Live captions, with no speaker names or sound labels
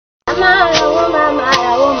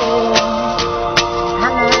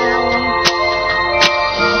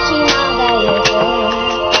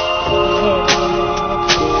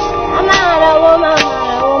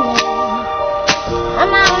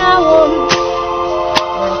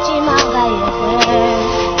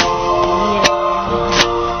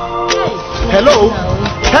Hello?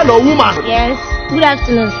 Hello, woman. Yes. Good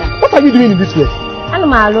afternoon, sir. What are you doing in this place?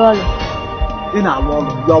 I'm alone. In our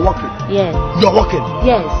land. You are working? Yes. You are working?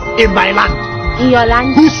 Yes. In my land? In your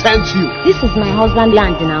land? Who sent you? This is my husband's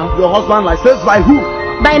land now. Your husband licensed by who?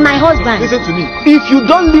 By my husband. Listen to me. If you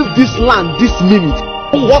don't leave this land this minute,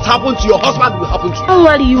 what happened to your husband will happen to you. Don't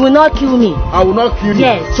worry, you will not kill me. I will not kill you.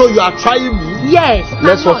 Yes. So you are trying me? Yes.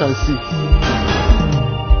 Let's watch and see.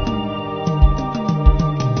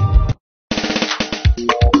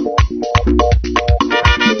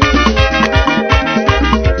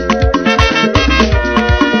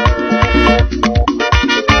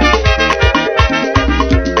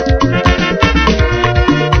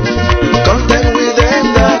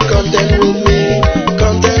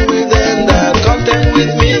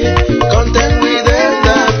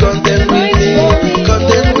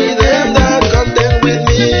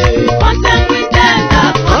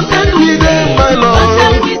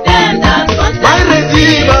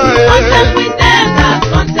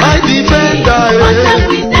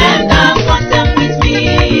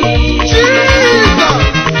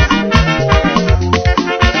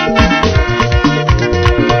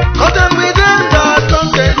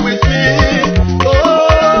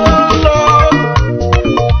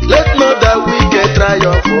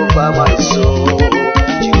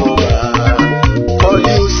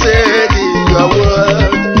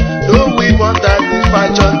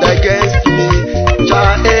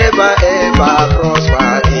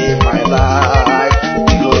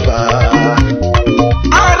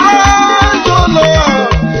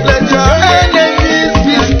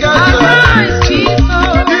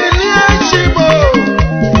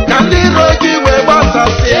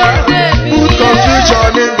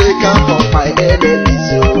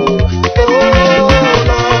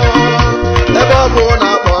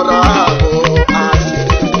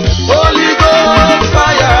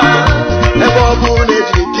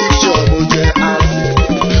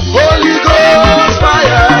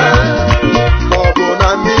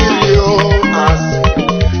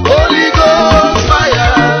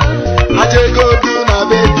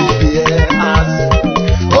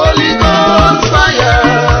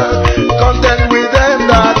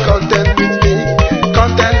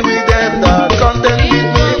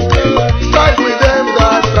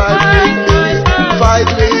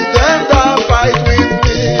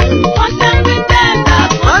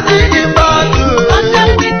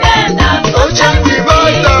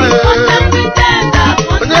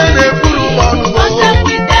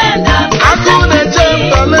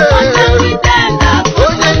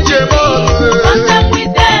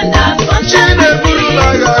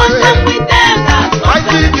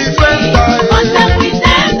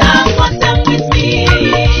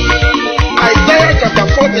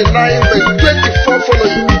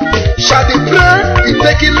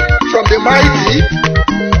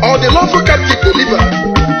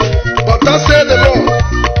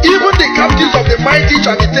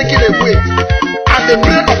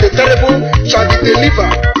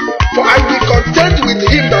 For I will contend with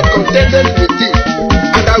him that contended with thee,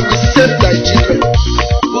 and I will save thy children.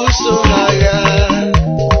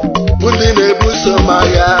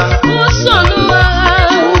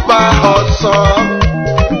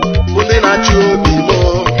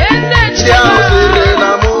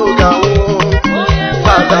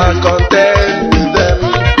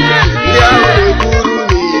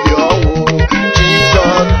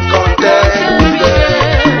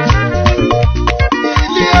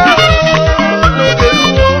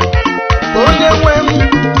 Onye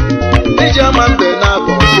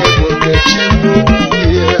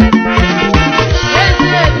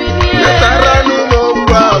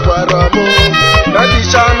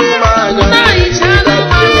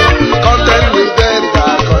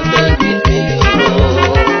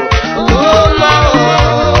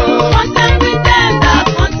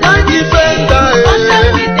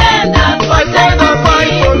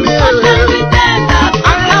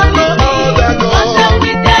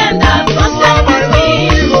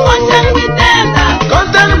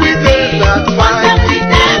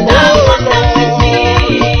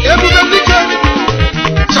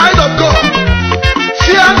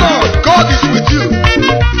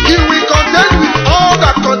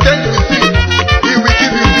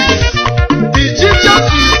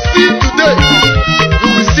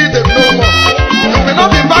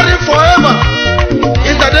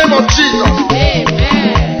Jesus.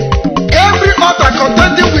 Amen. Every altar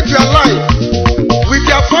contending with your life, with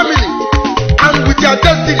your family, and with your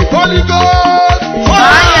destiny, Holy Ghost,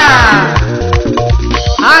 fire!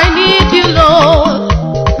 I need you, Lord,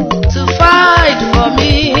 to fight for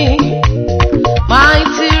me.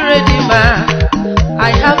 Mighty Redeemer,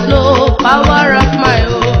 I have no power of my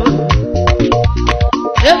own.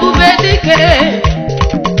 Ebubedike,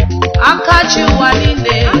 akachu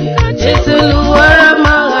wanine, eseluwara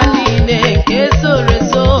mahanine,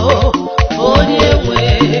 kesoreso,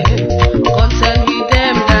 onyewe. Contend with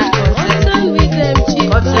them that contend with them,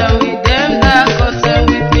 contend with them that contend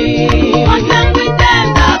with me. Contend with them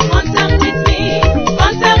that contend with me.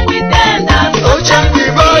 Contend with them that Ocean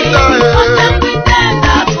divider, contend with them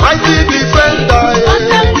that mighty defender,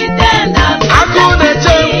 contend with them that Akune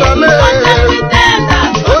Chembale, contend with them that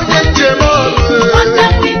Onye Nchemon,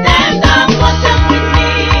 contend with them that contend with me.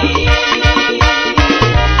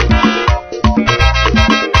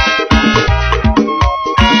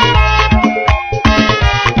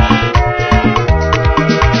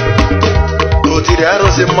 Otiri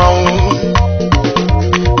arụsị mmanwụ,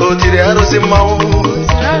 otiri arụsị mmanwụ,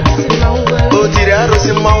 otiri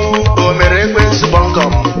arụsị mmanwụ, o mere ekwensu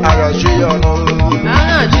gbọngọm, agajụ ya ọnụ.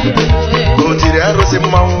 Otiri arụsị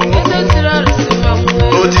mmanwụ,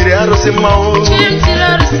 otiri arụsị mmanwụ,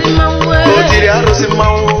 otiri arụsị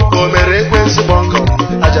mmanwụ, o mere ekwensu gbọngọm,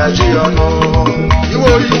 agajụ ya ọnụ.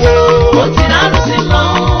 Iwo iwo, Otiri arụsị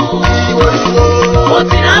mmanwụ, iwo iwo,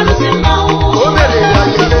 otiri arụsị mmanwụ, o mere ya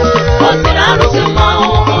yele. otiri arụsị mmanwụ,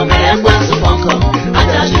 o mere ekwensu gbọngọm,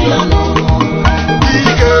 ajajụ ya ọnụ.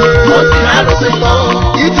 Ike, Otiri arụsị mmanwụ,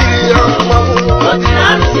 itiri ya mmanwụ, otiri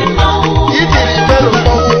arụsị mmanwụ, itiri merụ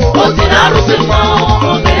mmanwụ. otiri arụsị mmanwụ,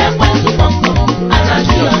 o mere ekwensu gbọngọm,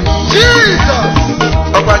 ajajụ ya ọnụ. Jesus!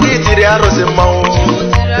 Ọkwa gị tiri arụsị mmanwụ,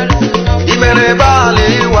 i mere ebe ala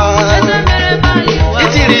ịwa,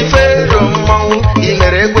 itiri fero mmanwụ, i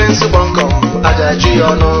mere ekwensu gbọngọm, ajajụ ya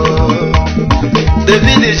ọnụ.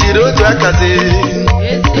 David jiri otu akazi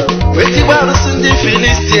wee tigba arụsị ndị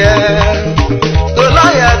Filistia,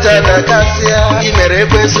 Goliath adakasịa, i mere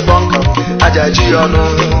ekwensu gbọngọm, ajajụ ya ọnụ.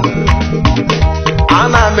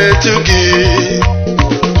 Ana m etu gị,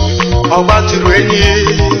 ọ gbatụrụ enyi,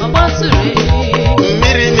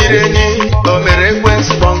 mmiri mmiri enyi, o mere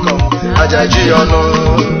ekwensu gbọngọm, ajajụ ya ọnụ.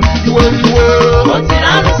 Iwe iwe, Otiri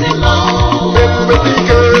arụsị mmanwụ, ebube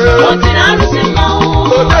dike, otiri arụsị mmanwụ,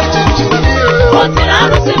 ode jiji ihe, otiri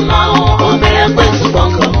arụsị mmanwụ, o mere ekwensu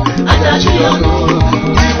gbọngọm, ajajụ ya ọnụ.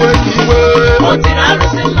 iwe iwe, Otiri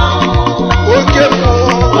arụsị mmanwụ, oke mmụọ,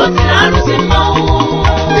 otiri arụsị mmanwụ,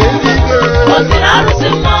 eluigwe, otiri arụsị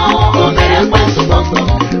mmanwụ, o mere ekwensu gbọngọm,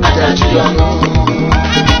 ajajụ ya ọnụ.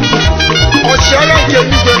 ọchịagha nke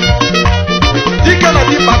eluigwe, dike na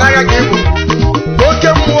dimkpa n'agha ka ị bụ, oke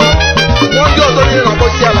mmụọ, mmụọ ndị ọzọ niile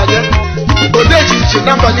na-akpọsi ala gị, ode jiji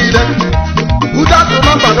na mba niile, ude atụrụ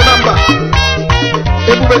na mba dị na mba,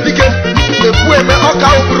 ebube dike, ebu eme ọka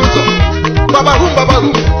okporo ụzọ, babahu,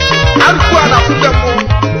 arụkwu a na-afụ ndị mmụọ,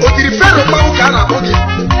 otiri fero mmanwụ ka a na-akpọ gị.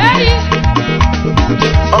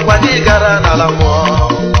 Ọkwa gị gara n'ala mmụọ,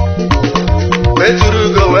 wee tụrụ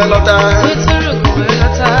ugo wee lọta,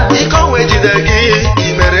 ike o wee jide gị,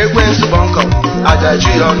 i mere ekwensu gbọngọm, ajajụ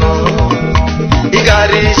ya ọnụ. Ị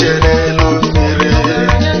gara ije n'elu mmiri,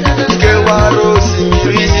 kewara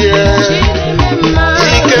osimiri ihe,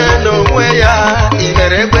 ike n'onwe ya, i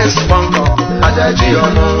mere ekwensu gbọngọm, ajajụ ya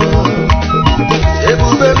ọnụ.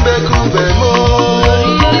 Ebube mbekube mo,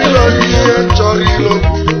 ịlọrọ ihe chọrọ ilo,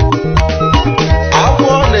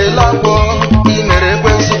 agwọ na-ele agwọ, i mere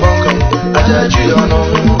ekwensu gbọngọm, ajajụ ya ọnụ.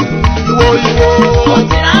 Iwo iwo,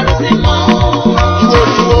 Otiri arụsị mmanwụ, iwo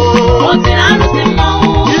iwo, otiri arụsị mmanwụ,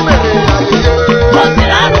 i mere ya ihe.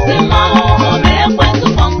 otiri arụsị mmanwụ, o mere ekwensu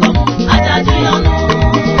gbọngọm, ajajụ ya ọnụ.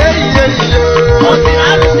 Otiri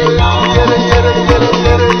arụsị mmanwụ,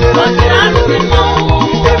 otiri arụsị mmanwụ,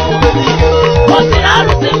 otiri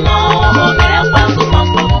arụsị mmanwụ, o mere ekwensu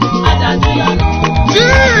gbọngọm, ajajụ ya ọnụ.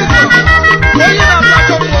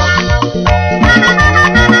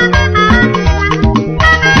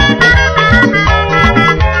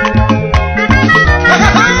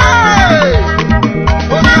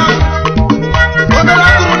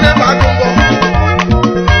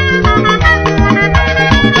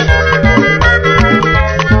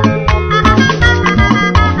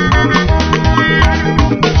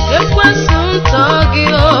 Ekwensu ntọ gị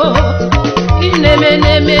o, ị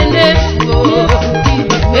na-eme n'efu o,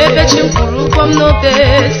 ebe chi m kwuru ụgwọ m n'obe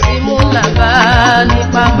si mụ laba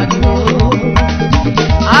n'ikpe amado.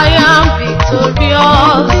 I am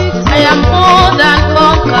victorious, I am more than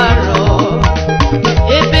conqueror.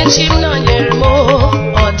 Ebe chi m nọnyere m,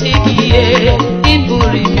 ọ dịghị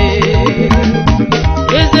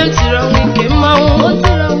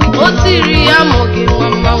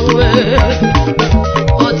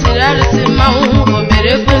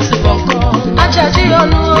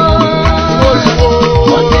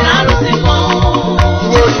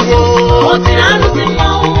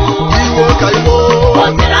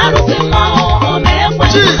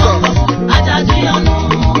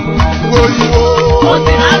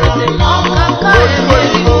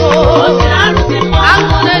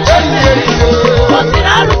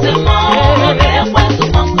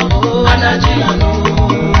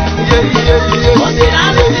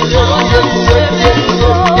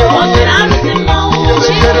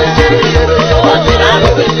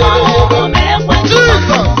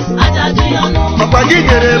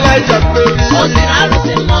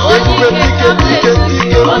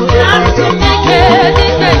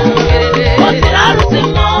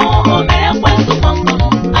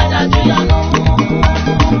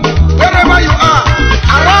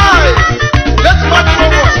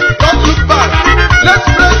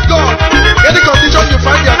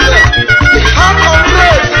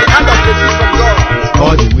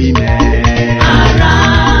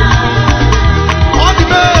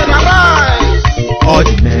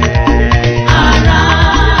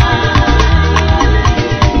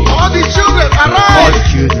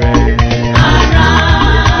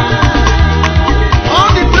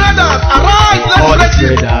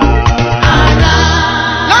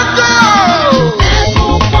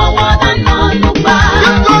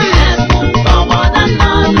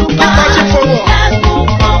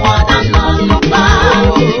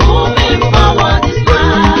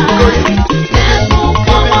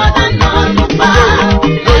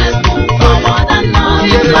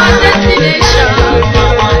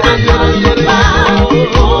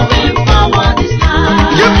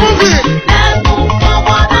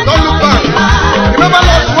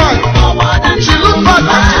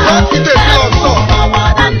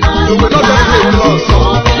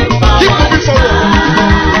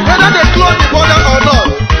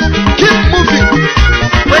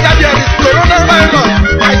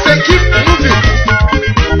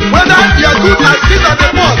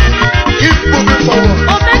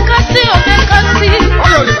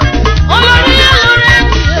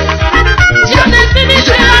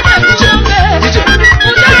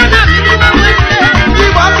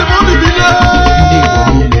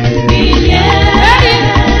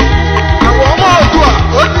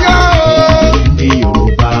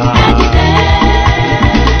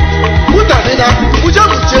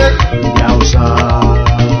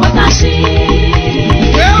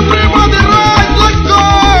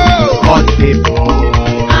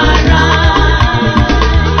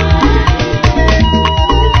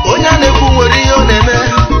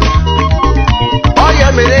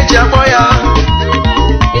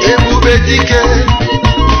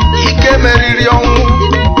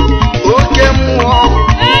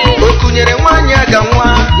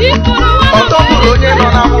Onye nọ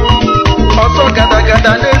na ọsọ gada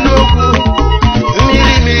gada n'elu